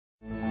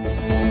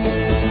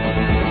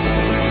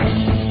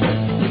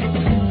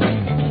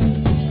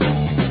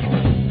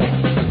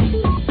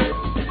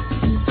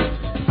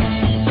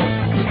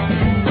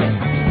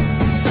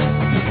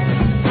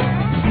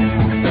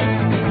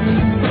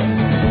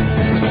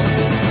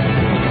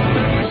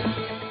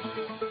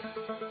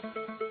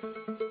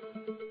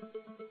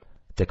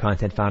The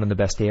content found on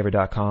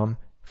thebestdayever.com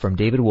from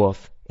David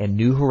Wolf and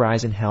New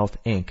Horizon Health,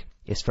 Inc.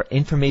 is for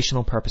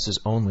informational purposes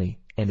only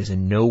and is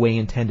in no way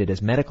intended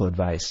as medical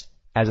advice,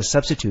 as a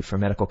substitute for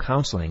medical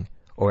counseling,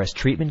 or as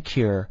treatment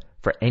cure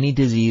for any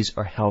disease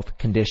or health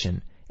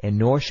condition, and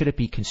nor should it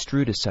be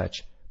construed as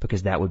such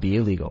because that would be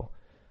illegal.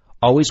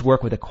 Always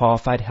work with a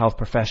qualified health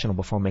professional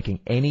before making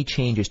any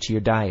changes to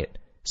your diet,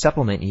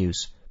 supplement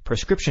use,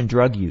 prescription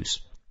drug use,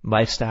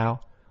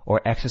 lifestyle,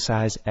 or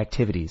exercise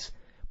activities.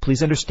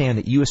 Please understand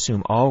that you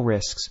assume all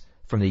risks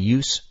from the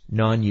use,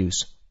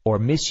 non-use, or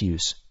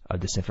misuse of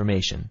this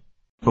information.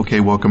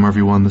 Okay, welcome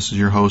everyone. This is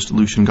your host,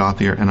 Lucian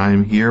Gauthier, and I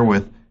am here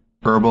with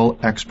herbal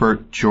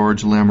expert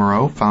George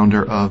Lamoureux,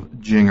 founder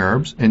of Jing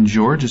Herbs. And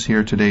George is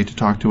here today to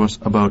talk to us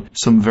about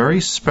some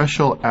very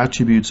special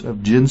attributes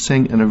of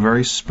ginseng and a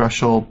very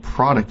special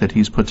product that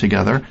he's put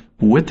together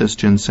with this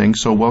ginseng.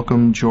 So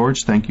welcome,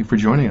 George. Thank you for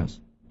joining us.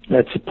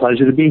 It's a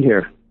pleasure to be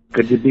here.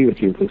 Good to be with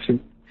you, Lucian.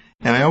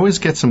 And I always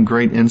get some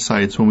great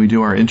insights when we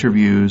do our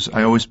interviews.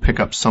 I always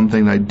pick up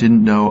something that I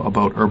didn't know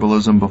about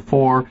herbalism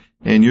before,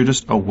 and you're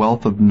just a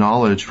wealth of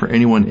knowledge for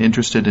anyone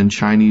interested in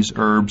Chinese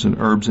herbs and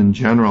herbs in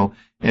general.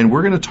 And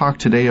we're going to talk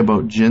today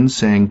about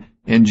ginseng,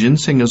 and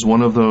ginseng is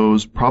one of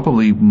those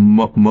probably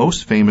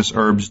most famous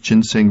herbs,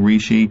 ginseng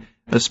reishi,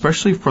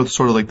 especially for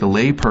sort of like the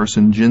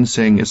layperson.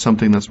 Ginseng is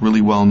something that's really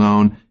well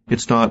known.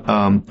 It's not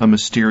a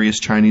mysterious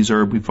Chinese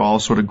herb. We've all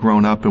sort of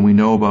grown up and we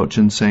know about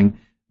ginseng,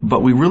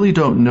 but we really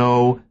don't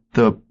know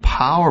the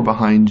power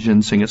behind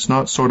ginseng. It's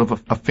not sort of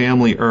a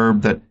family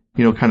herb that,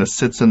 kind of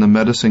sits in the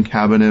medicine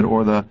cabinet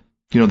or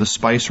the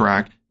spice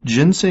rack.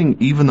 Ginseng,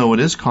 even though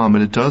it is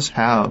common, it does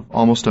have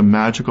almost a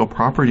magical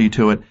property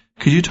to it.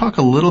 Could you talk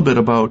a little bit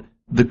about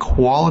the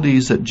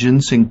qualities that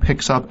ginseng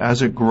picks up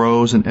as it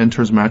grows and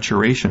enters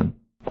maturation?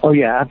 Oh,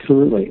 yeah,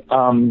 absolutely.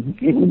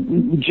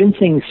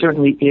 Ginseng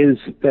certainly is,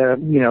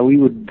 we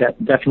would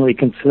definitely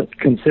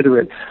consider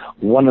it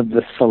one of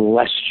the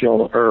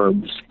celestial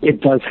herbs. It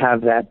does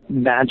have that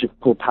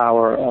magical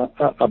power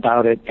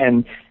about it.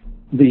 And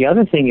the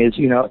other thing is,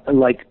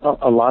 like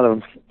a lot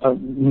of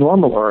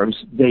normal herbs,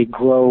 they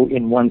grow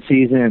in one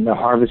season and they're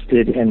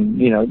harvested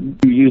and, you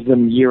use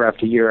them year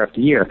after year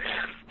after year.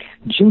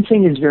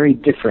 Ginseng is very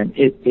different.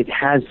 It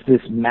has this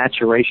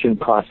maturation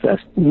process.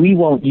 We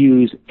won't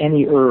use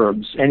any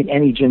herbs,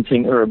 any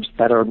ginseng herbs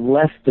that are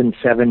less than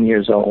 7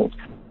 years old,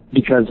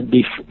 because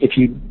if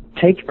you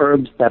take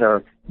herbs that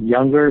are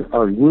younger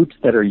or roots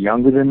that are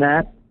younger than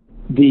that,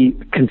 the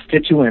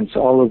constituents,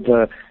 all of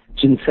the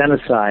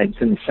ginsenosides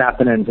and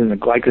saponins and the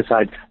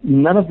glycosides,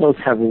 none of those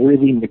have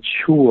really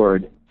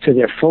matured to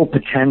their full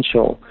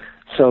potential.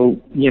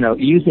 So,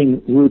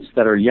 using roots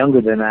that are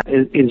younger than that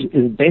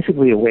is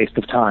basically a waste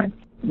of time.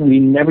 We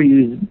never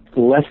use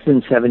less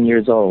than 7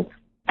 years old.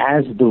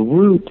 As the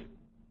root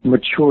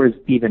matures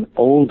even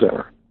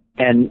older,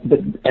 and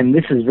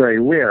this is very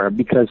rare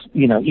because,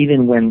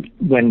 even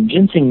when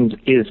ginseng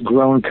is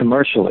grown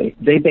commercially,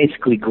 they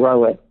basically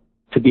grow it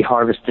to be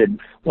harvested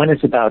when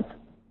it's about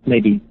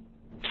maybe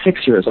 6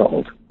 years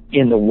old.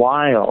 In the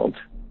wild,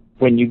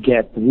 when you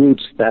get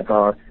roots that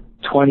are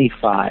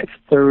 25,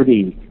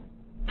 30,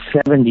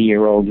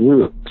 70-year-old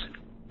roots,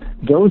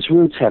 those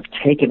roots have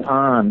taken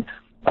on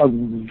a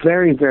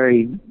very,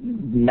 very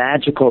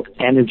magical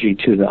energy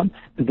to them.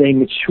 They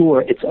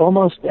mature. It's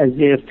almost as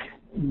if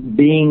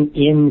being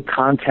in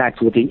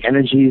contact with the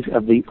energies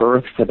of the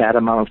earth for that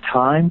amount of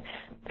time,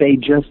 they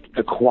just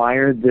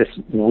acquire this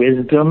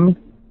wisdom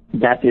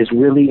that is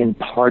really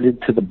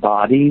imparted to the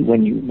body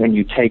when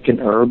you take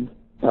an herb,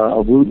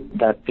 a root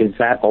that is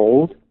that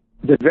old.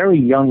 The very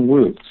young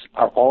roots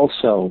are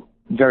also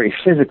very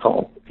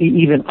physical,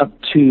 even up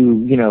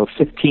to,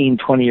 15,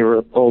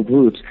 20-year-old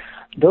roots.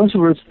 Those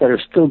roots that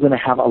are still going to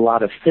have a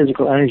lot of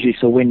physical energy.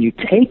 So when you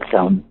take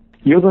them,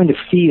 you're going to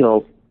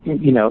feel,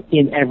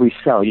 in every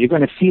cell, you're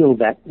going to feel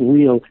that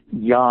real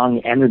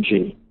yang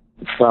energy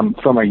from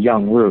a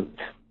young root.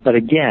 But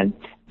again,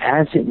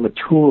 as it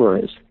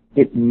matures,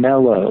 it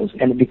mellows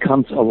and it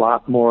becomes a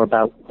lot more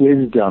about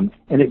wisdom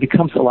and it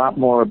becomes a lot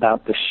more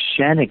about the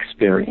Shen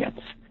experience.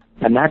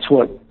 And that's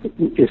what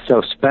is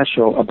so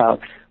special about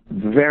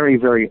very,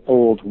 very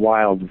old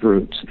wild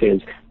roots, is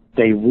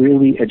they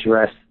really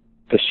address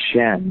the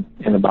Shen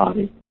in the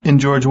body. And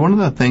George, one of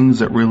the things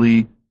that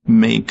really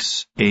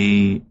makes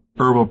a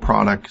herbal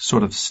product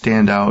sort of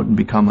stand out and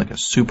become like a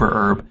super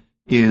herb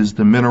is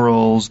the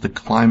minerals, the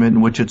climate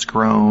in which it's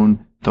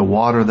grown, the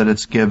water that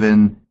it's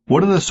given.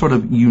 What are the sort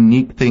of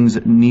unique things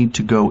that need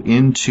to go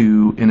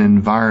into an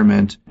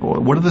environment,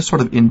 or what are the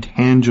sort of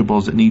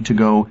intangibles that need to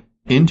go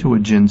into a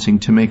ginseng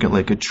to make it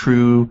like a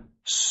true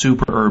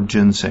super herb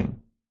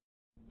ginseng?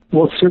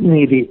 Well,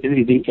 certainly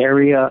the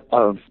area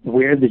of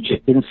where the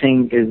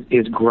ginseng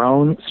is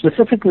grown,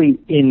 specifically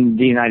in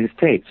the United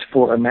States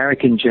for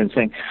American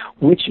ginseng,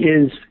 which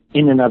is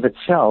in and of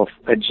itself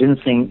a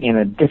ginseng in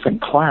a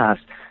different class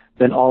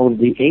than all of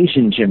the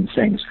Asian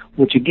ginsengs,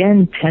 which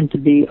again tend to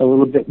be a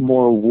little bit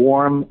more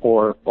warm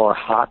or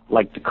hot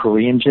like the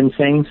Korean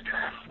ginsengs.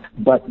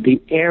 But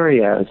the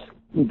areas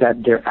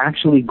that they're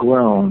actually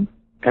grown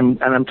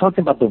and I'm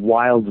talking about the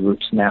wild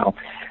roots now,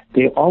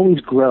 they always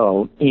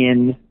grow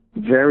in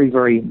very,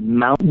 very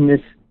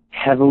mountainous,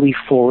 heavily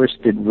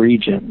forested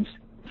regions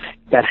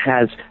that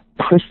has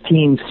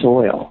pristine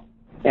soil,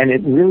 and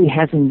it really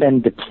hasn't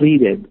been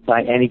depleted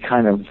by any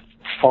kind of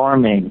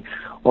farming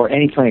or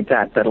anything like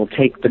that that'll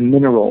take the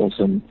minerals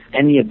and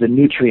any of the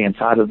nutrients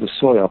out of the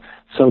soil.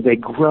 So they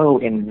grow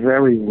in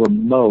very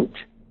remote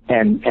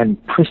and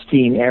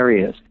pristine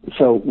areas.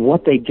 So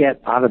what they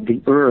get out of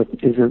the earth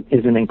is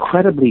an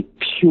incredibly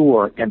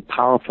pure and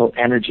powerful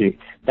energy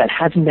that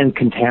hasn't been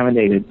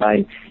contaminated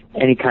by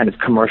any kind of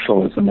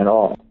commercialism at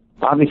all.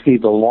 Obviously,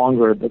 the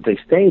longer that they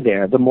stay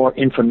there, the more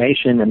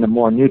information and the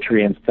more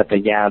nutrients that they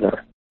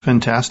gather.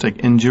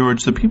 Fantastic. And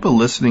George, the people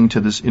listening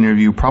to this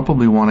interview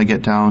probably want to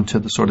get down to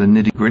the sort of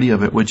nitty-gritty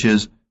of it, which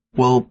is,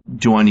 well,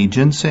 do I need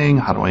ginseng?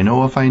 How do I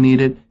know if I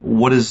need it?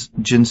 What is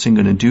ginseng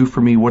going to do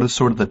for me? What are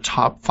sort of the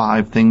top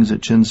 5 things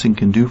that ginseng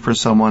can do for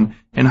someone?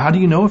 And how do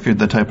you know if you're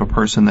the type of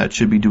person that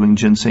should be doing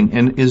ginseng?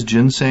 And is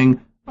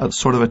ginseng a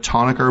sort of a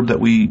tonic herb that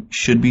we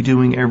should be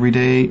doing every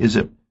day?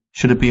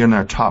 Should it be on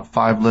our top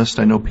 5 list?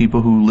 I know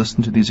people who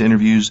listen to these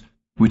interviews,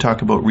 we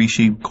talk about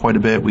reishi quite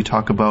a bit. We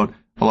talk about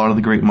a lot of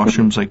the great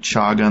mushrooms like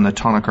chaga and the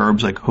tonic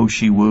herbs like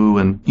hoshi wu.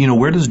 And,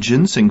 where does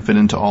ginseng fit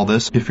into all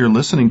this? If you're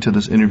listening to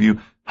this interview,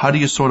 how do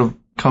you sort of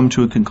come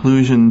to a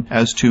conclusion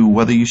as to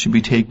whether you should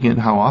be taking it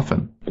and how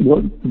often?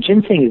 Well,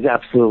 ginseng is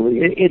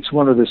it's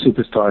one of the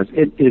superstars.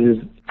 It is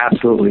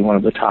absolutely one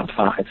of the top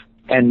 5.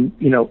 And,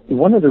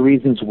 one of the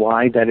reasons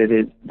why that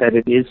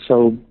it is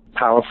so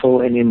powerful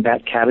and in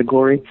that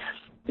category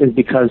is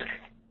because,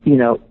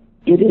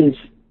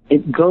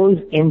 it goes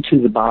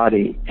into the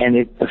body and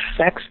it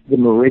affects the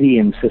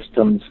meridian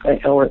systems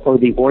or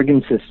the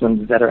organ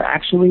systems that are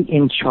actually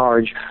in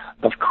charge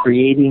of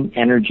creating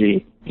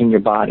energy in your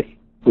body,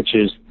 which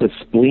is the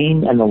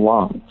spleen and the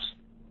lungs.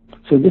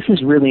 So this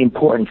is really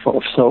important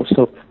for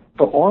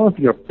all of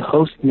your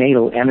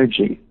postnatal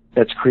energy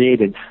that's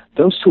created.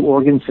 Those 2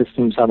 organ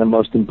systems are the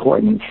most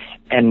important,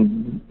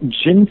 and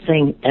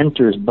ginseng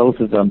enters both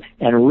of them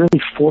and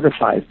really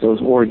fortifies those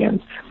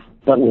organs.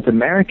 But with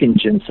American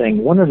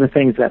ginseng, one of the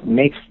things that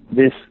makes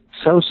this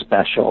so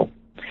special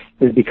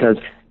is because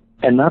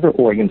another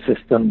organ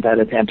system that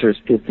it enters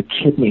is the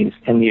kidneys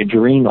and the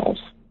adrenals.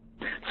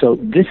 So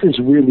this is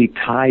really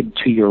tied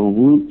to your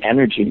root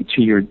energy,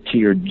 to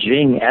your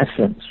Jing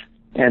essence.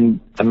 And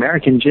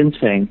American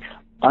ginseng,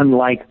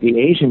 unlike the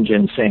Asian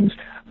ginsengs,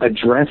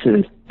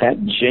 addresses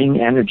that Jing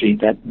energy,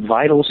 that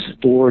vital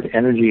stored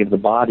energy of the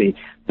body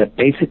that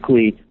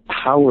basically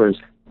powers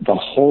the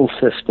whole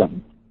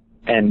system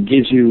and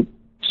gives you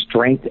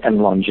strength and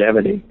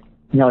longevity.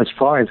 Now, as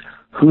far as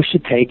who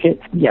should take it,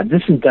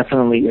 this is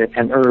definitely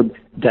an herb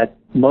that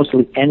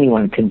mostly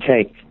anyone can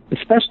take,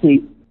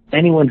 especially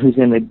anyone who's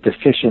in a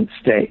deficient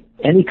state,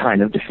 any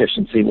kind of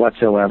deficiency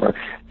whatsoever.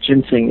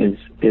 Ginseng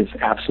is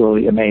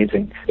absolutely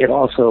amazing. It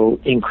also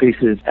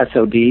increases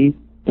SOD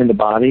in the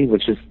body,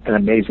 which is an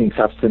amazing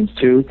substance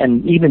too.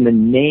 And even the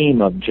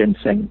name of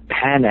ginseng,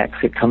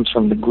 Panax, it comes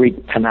from the Greek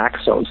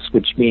panaxos,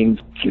 which means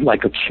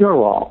like a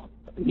cure-all.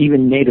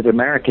 Even Native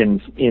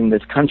Americans in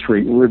this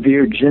country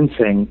revered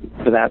ginseng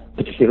for that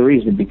particular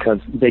reason, because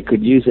they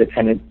could use it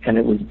and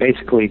it was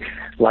basically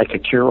like a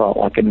cure-all,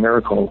 like a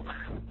miracle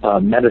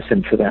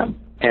medicine for them.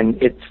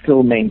 And it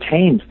still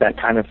maintains that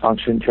kind of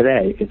function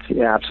today. It's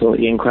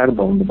absolutely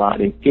incredible in the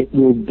body. It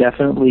will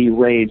definitely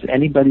raise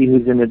anybody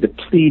who's in a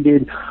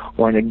depleted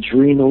or an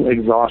adrenal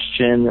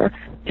exhaustion or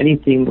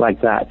anything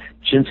like that.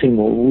 Ginseng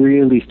will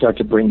really start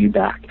to bring you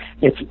back.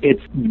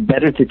 It's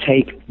better to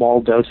take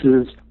small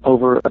doses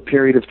over a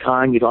period of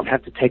time. You don't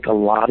have to take a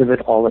lot of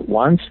it all at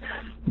once,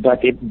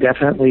 but it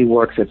definitely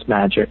works its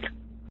magic.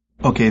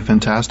 Okay,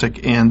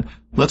 fantastic. And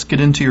let's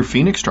get into your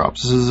Phoenix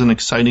Drops. This is an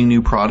exciting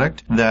new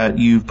product that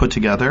you've put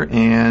together,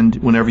 and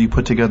whenever you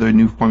put together a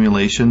new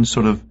formulation,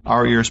 sort of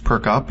our ears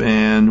perk up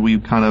and we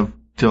kind of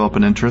develop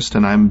an interest,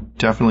 and I'm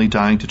definitely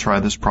dying to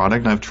try this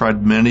product. I've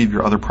tried many of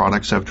your other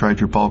products. I've tried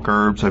your bulk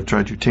herbs. I've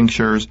tried your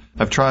tinctures.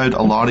 I've tried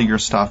a lot of your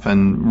stuff,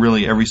 and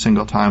really every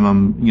single time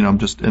I'm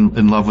just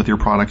in love with your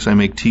products. I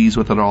make teas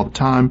with it all the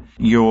time.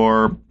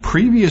 Your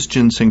previous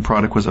ginseng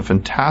product was a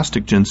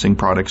fantastic ginseng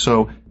product.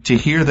 So to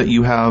hear that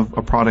you have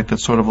a product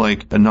that's sort of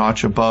like a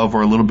notch above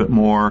or a little bit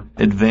more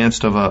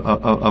advanced of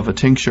a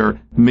tincture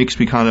makes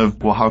me kind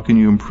of, well, how can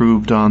you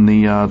improve on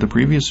the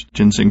previous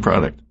ginseng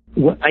product?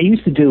 Well, I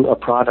used to do a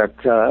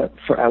product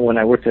when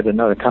I worked at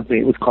another company.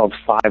 It was called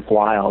 5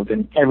 Wild,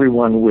 and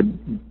everyone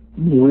would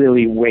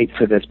really wait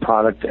for this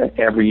product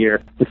every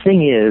year. The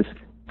thing is,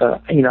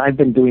 I've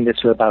been doing this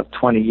for about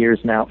 20 years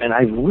now, and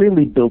I've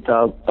really built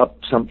up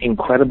some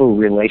incredible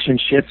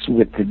relationships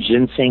with the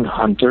ginseng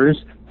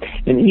hunters.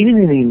 And even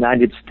in the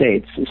United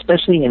States,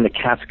 especially in the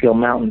Catskill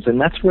Mountains, and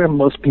that's where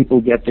most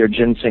people get their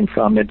ginseng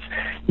from. It's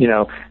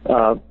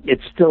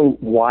still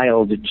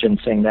wild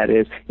ginseng, that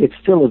is. It's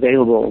still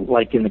available,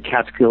 like in the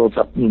Catskills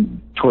up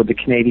toward the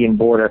Canadian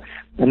border,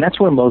 and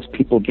that's where most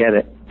people get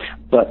it.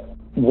 But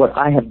what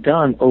I have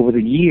done over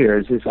the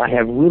years is I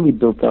have really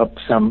built up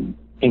some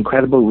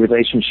incredible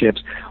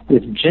relationships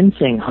with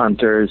ginseng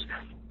hunters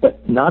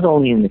but not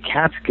only in the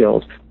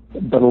Catskills,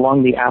 but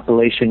along the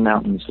Appalachian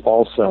Mountains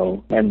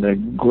also, and the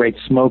Great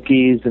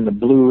Smokies and the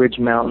Blue Ridge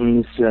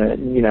Mountains,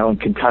 in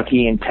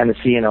Kentucky and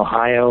Tennessee and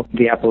Ohio,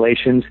 the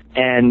Appalachians.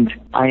 And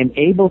I am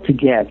able to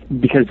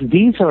get, because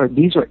these are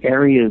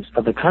areas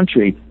of the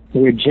country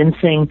where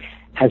ginseng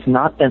has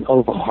not been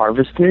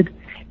over-harvested,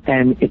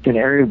 and it's an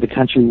area of the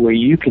country where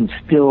you can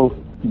still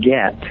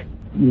get,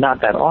 not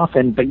that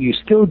often, but you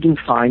still do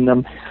find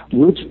them,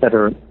 roots that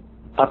are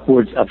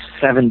upwards of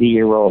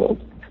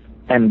 70-year-old.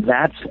 And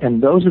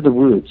those are the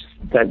roots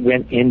that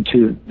went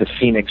into the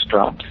phoenix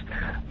drops.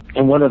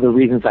 And one of the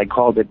reasons I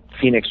called it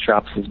phoenix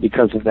drops is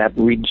because of that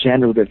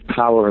regenerative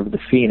power of the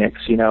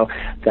phoenix,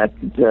 that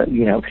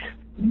the,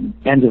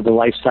 end of the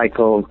life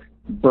cycle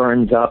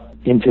burns up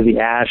into the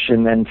ash,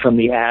 and then from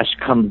the ash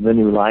comes the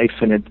new life,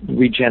 and it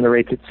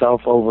regenerates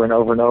itself over and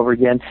over and over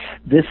again.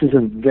 This is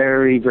a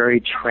very,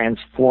 very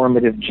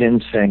transformative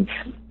ginseng.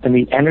 And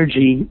the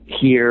energy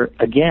here,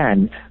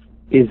 again,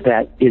 is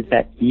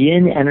that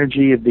yin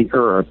energy of the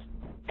earth,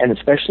 and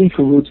especially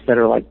for roots that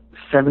are like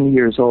 70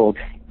 years old,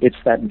 it's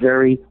that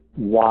very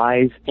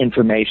wise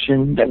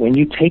information that when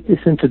you take this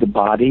into the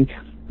body,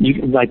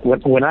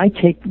 when I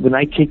take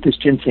this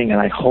ginseng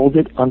and I hold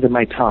it under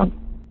my tongue,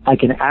 I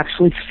can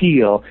actually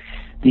feel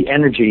the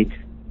energy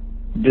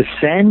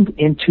descend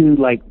into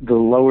like the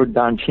lower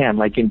dantian,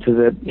 like into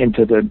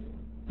the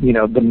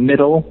the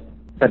middle.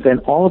 But then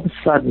all of a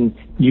sudden,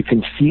 you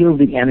can feel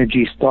the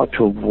energy start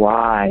to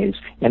rise.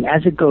 And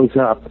as it goes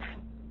up,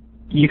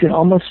 you can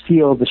almost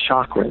feel the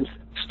chakras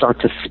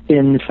start to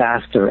spin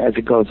faster as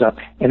it goes up.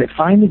 And it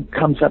finally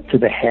comes up to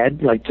the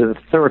head, like to the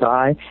third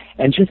eye,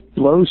 and just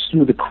blows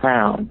through the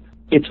crown.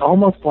 It's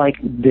almost like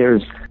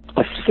there's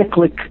a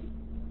cyclic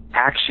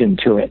action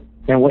to it.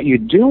 And what you're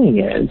doing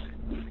is,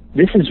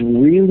 this is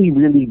really,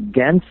 really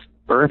dense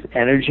earth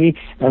energy.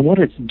 And what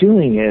it's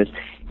doing is,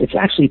 it's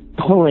actually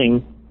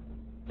pulling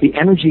the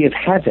energy of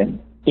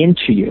heaven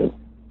into you,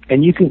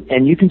 and you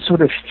can sort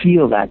of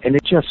feel that, and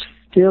it just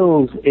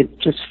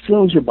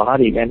fills your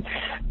body,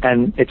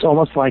 and it's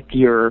almost like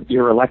you're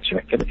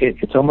electric.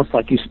 It's almost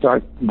like you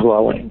start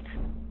glowing,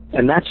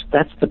 and that's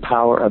the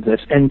power of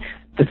this. And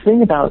the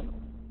thing about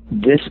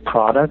this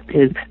product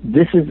is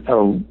this is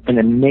an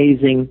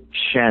amazing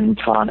Shen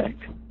tonic.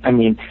 I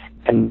mean,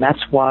 and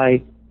that's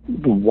why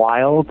the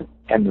wild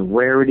and the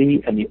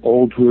rarity and the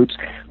old roots.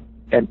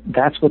 And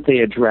that's what they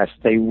address.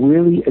 They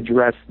really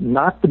address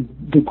not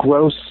the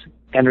gross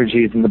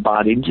energies in the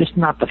body, just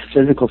not the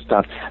physical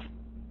stuff,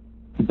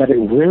 but it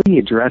really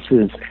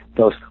addresses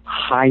those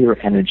higher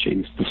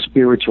energies, the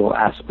spiritual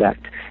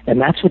aspect. And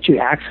that's what you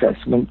access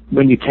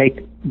when you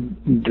take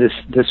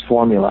this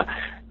formula.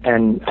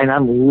 And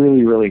I'm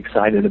really, really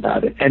excited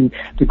about it. And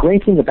the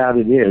great thing about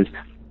it is,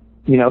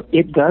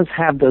 it does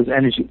have those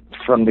energies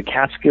from the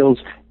Catskills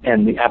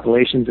and the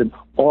Appalachians and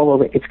all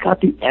over. It's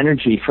got the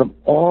energy from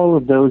all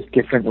of those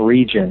different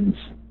regions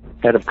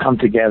that have come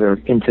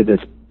together into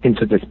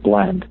this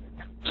blend.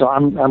 So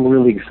I'm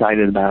really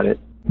excited about it.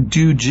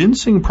 Do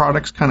ginseng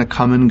products kind of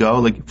come and go?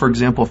 Like, for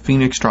example,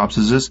 Phoenix Drops,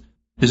 is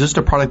this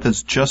a product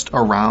that's just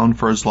around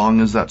for as long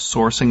as that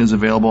sourcing is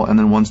available, and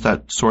then once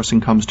that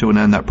sourcing comes to an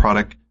end, that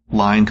product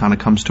line kind of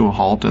comes to a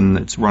halt and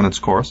it's run its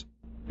course?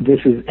 This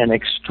is an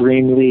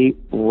extremely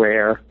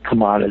rare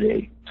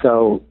commodity.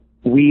 So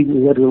we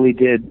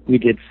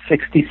did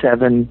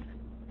 67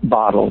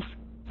 bottles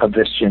of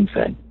this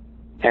ginseng.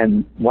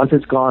 And once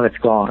it's gone, it's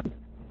gone.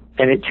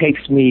 And it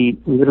took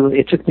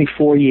me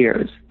 4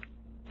 years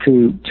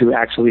to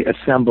actually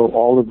assemble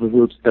all of the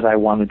roots that I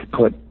wanted to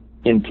put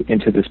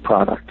into this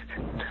product.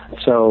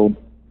 So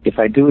if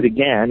I do it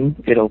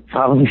again, it'll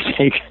probably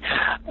take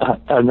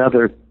a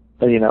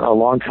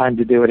long time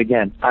to do it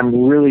again.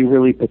 I'm really,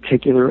 really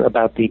particular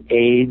about the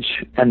age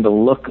and the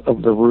look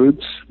of the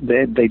roots.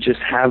 They just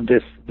have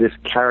this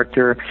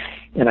character.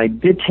 And I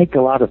did take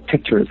a lot of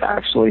pictures,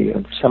 actually,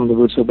 of some of the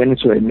roots that went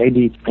into it.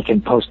 Maybe I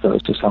can post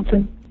those to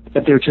something.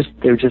 But they're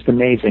just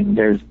amazing.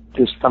 There's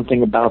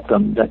something about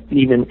them that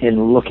even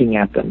in looking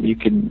at them, you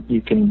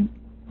can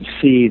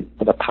see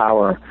the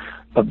power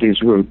of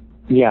these roots.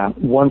 Yeah,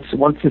 once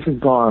this is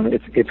gone,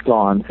 it's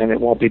gone, and it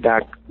won't be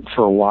back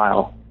for a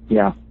while.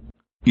 Yeah.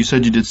 You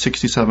said you did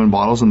 67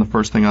 bottles, and the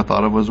first thing I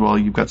thought of was, well,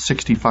 you've got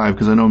 65,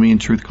 because I know me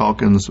and Truth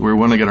Calkins, we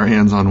want to get our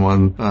hands on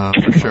one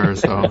for sure.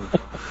 So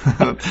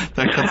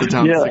that cuts it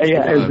down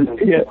to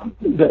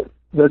 65.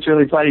 That's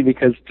really funny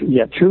because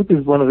Truth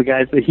is one of the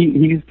guys that he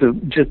used to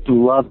just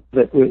love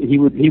that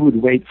he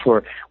would wait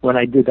for when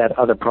I did that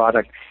other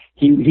product.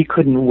 He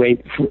couldn't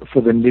wait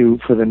for the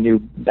new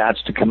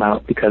batch to come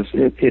out because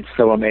it's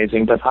so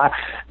amazing. But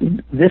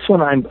this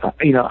one,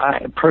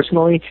 I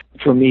personally,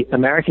 for me,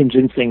 American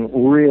ginseng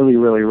really,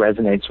 really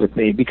resonates with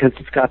me because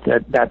it's got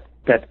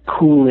that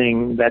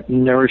cooling, that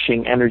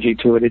nourishing energy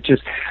to it. It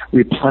just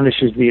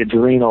replenishes the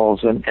adrenals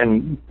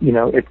and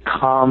it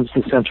calms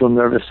the central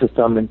nervous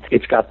system, and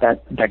it's got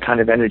that kind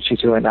of energy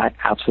to it, and I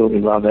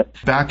absolutely love it.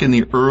 Back in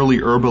the early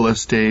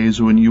herbalist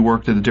days when you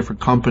worked at a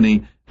different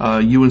company,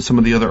 you and some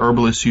of the other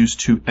herbalists used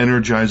to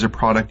energize a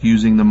product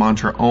using the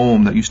mantra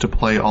Om that used to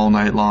play all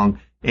night long.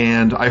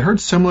 And I heard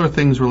similar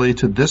things related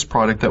to this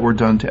product that were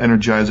done to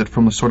energize it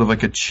from a sort of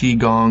like a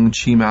Qigong,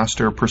 Qi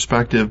Master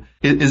perspective.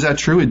 Is that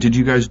true? Did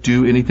you guys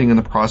do anything in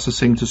the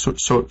processing to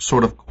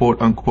sort of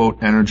quote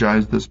unquote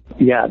energize this?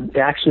 Yeah,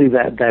 actually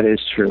that is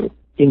true.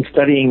 In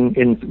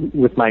studying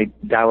with my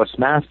Taoist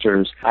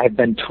masters, I've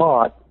been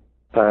taught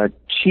Qi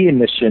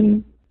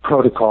emission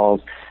protocols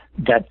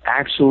that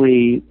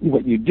actually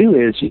what you do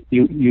is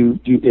you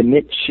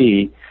emit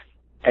Qi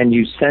and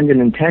you send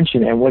an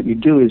intention, and what you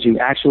do is you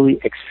actually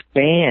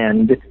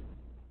expand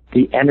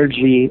the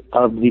energy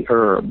of the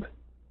herb,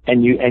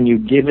 and you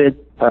give it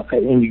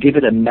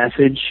a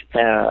message,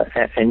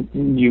 and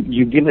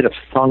you give it a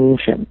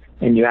function,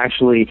 and you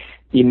actually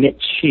emit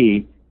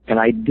Qi. And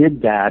I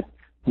did that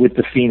with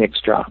the Phoenix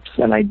drops,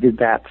 and I did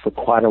that for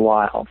quite a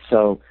while.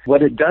 So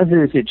what it does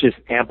is it just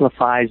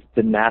amplifies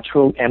the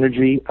natural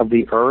energy of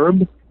the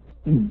herb,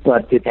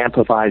 but it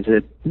amplifies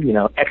it,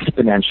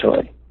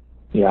 exponentially.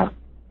 Yeah.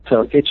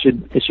 So it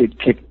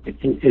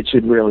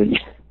should really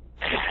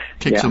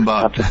kick some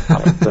butt.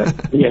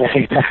 Yeah,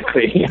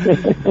 exactly.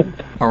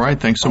 All right.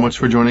 Thanks so much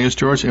for joining us,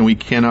 George. And we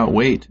cannot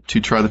wait to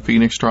try the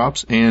Phoenix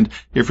drops. And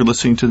if you're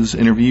listening to this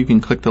interview, you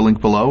can click the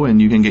link below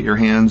and you can get your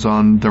hands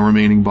on the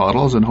remaining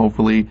bottles, and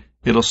hopefully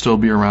it'll still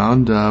be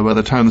around by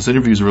the time this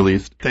interview is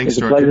released. Thanks, It's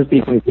a George. pleasure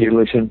speaking with you,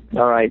 Lucian.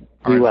 All right.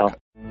 Be well.